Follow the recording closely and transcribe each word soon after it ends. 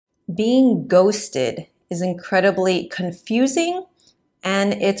Being ghosted is incredibly confusing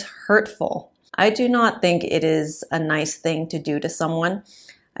and it's hurtful. I do not think it is a nice thing to do to someone.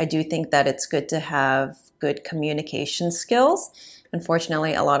 I do think that it's good to have good communication skills.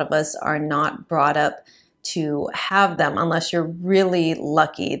 Unfortunately, a lot of us are not brought up to have them unless you're really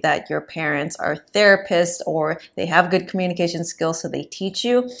lucky that your parents are therapists or they have good communication skills, so they teach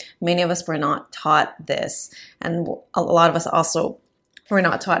you. Many of us were not taught this, and a lot of us also were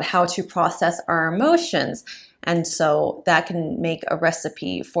not taught how to process our emotions. And so that can make a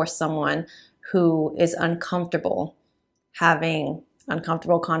recipe for someone who is uncomfortable having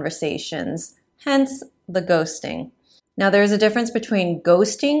uncomfortable conversations, hence the ghosting. Now, there's a difference between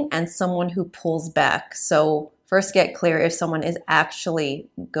ghosting and someone who pulls back. So first get clear if someone is actually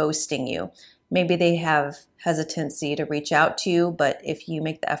ghosting you. Maybe they have hesitancy to reach out to you, but if you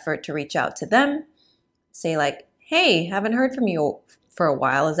make the effort to reach out to them, say like, hey, haven't heard from you for a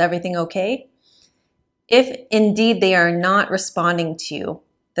while. Is everything okay? If indeed they are not responding to you,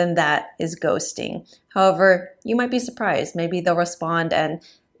 then that is ghosting. However, you might be surprised. Maybe they'll respond and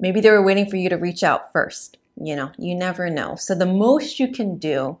maybe they were waiting for you to reach out first. You never know. So the most you can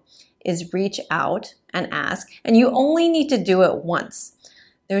do is reach out and ask, and you only need to do it once.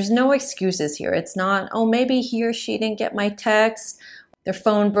 There's no excuses here. It's not, oh, maybe he or she didn't get my text, their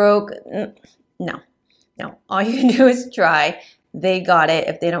phone broke. No. All you can do is try. They got it.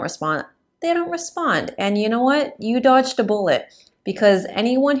 If they don't respond, they don't respond. And you know what? You dodged a bullet, because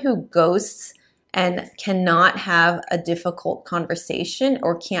anyone who ghosts and cannot have a difficult conversation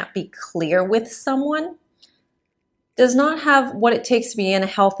or can't be clear with someone does not have what it takes to be in a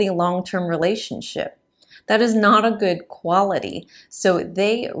healthy long-term relationship. That is not a good quality. So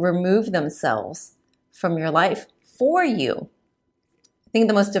they remove themselves from your life for you. I think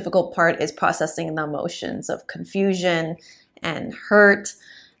the most difficult part is processing the emotions of confusion and hurt.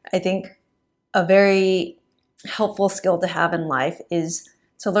 I think a very helpful skill to have in life is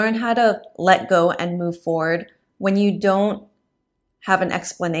to learn how to let go and move forward when you don't have an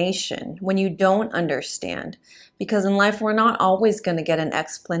explanation, when you don't understand. Because in life, we're not always going to get an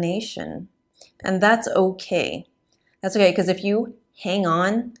explanation. And that's okay. That's okay, because if you hang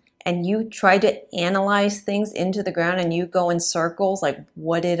on and you try to analyze things into the ground and you go in circles like,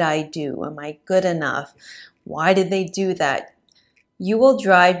 what did I do? Am I good enough? Why did they do that? You will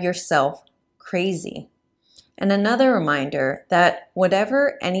drive yourself crazy. And another reminder that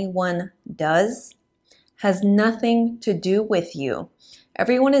whatever anyone does has nothing to do with you.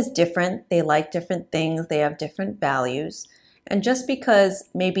 Everyone is different. They like different things. They have different values. And just because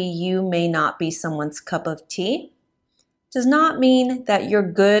maybe you may not be someone's cup of tea does not mean that you're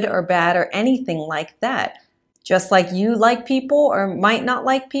good or bad or anything like that. Just like you like people or might not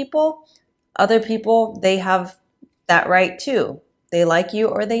like people, other people, they have that right too. They like you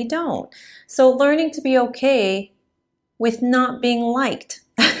or they don't. So learning to be okay with not being liked.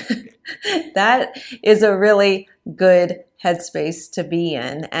 That is a really good headspace to be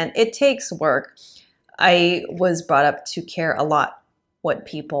in, and it takes work. I was brought up to care a lot what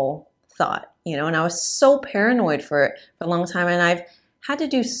people thought, and I was so paranoid for it for a long time, and I've had to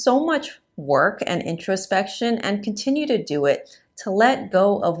do so much work and introspection and continue to do it to let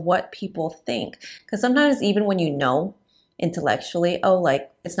go of what people think. Because sometimes even when you know intellectually,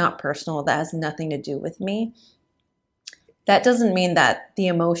 it's not personal, that has nothing to do with me, that doesn't mean that the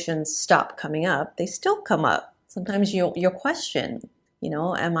emotions stop coming up. They still come up. Sometimes you'll question,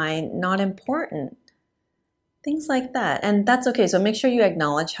 am I not important? Things like that. And that's okay. So make sure you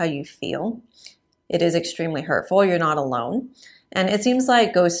acknowledge how you feel. It is extremely hurtful. You're not alone. And it seems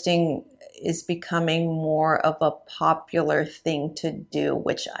like ghosting is becoming more of a popular thing to do,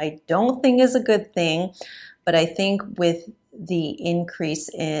 which I don't think is a good thing. But I think with the increase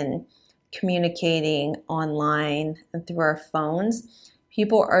in communicating online and through our phones,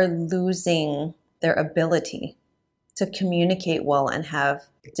 people are losing their ability to communicate well and have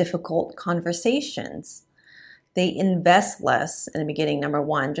difficult conversations. They invest less in the beginning, number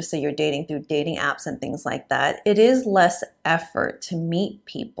one, just so you're dating through dating apps and things like that. It is less effort to meet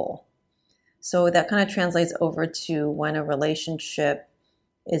people. So that kind of translates over to when a relationship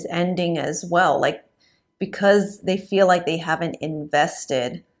is ending as well, because they feel like they haven't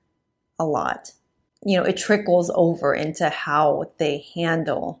invested a lot. It trickles over into how they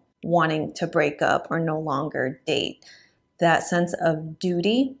handle wanting to break up or no longer date. That sense of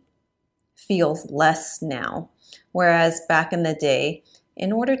duty feels less now. Whereas back in the day,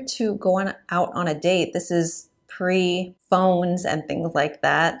 in order to go out on a date, this is pre-phones and things like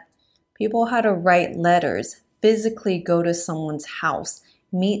that, people had to write letters, physically go to someone's house,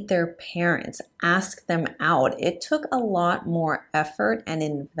 meet their parents, ask them out. It took a lot more effort and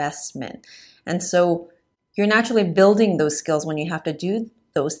investment. And so you're naturally building those skills when you have to do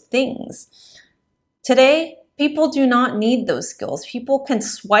those things. Today, people do not need those skills. People can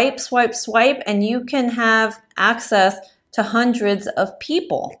swipe, swipe, swipe, and you can have access to hundreds of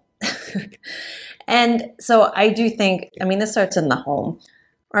people. And so I do think, this starts in the home.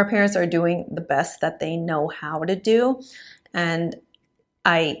 Our parents are doing the best that they know how to do. And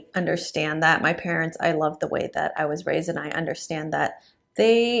I understand that. My parents, I love the way that I was raised, and I understand that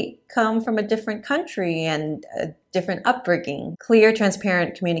they come from a different country and a different upbringing. Clear,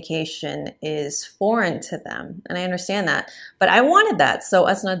 transparent communication is foreign to them, and I understand that. But I wanted that. So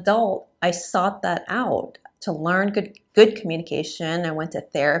as an adult, I sought that out to learn good communication. I went to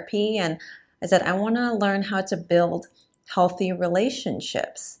therapy, and I said, I want to learn how to build healthy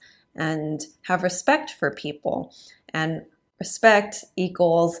relationships and have respect for people. And respect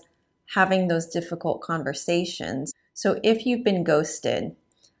equals having those difficult conversations. So if you've been ghosted,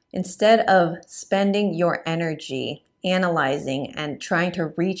 instead of spending your energy analyzing and trying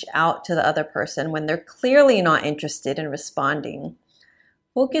to reach out to the other person when they're clearly not interested in responding,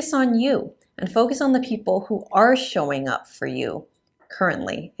 focus on you and focus on the people who are showing up for you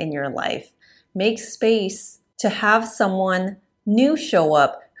currently in your life. Make space to have someone new show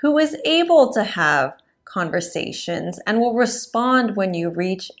up who is able to have conversations and will respond when you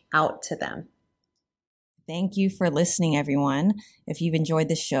reach out to them. Thank you for listening, everyone. If you've enjoyed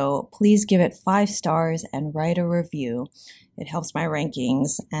the show, please give it 5 stars and write a review. It helps my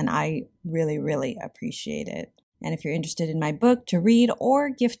rankings, and I really, really appreciate it. And if you're interested in my book to read or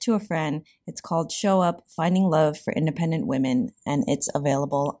gift to a friend, it's called Show Up, Finding Love for Independent Women, and it's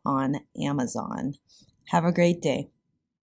available on Amazon. Have a great day.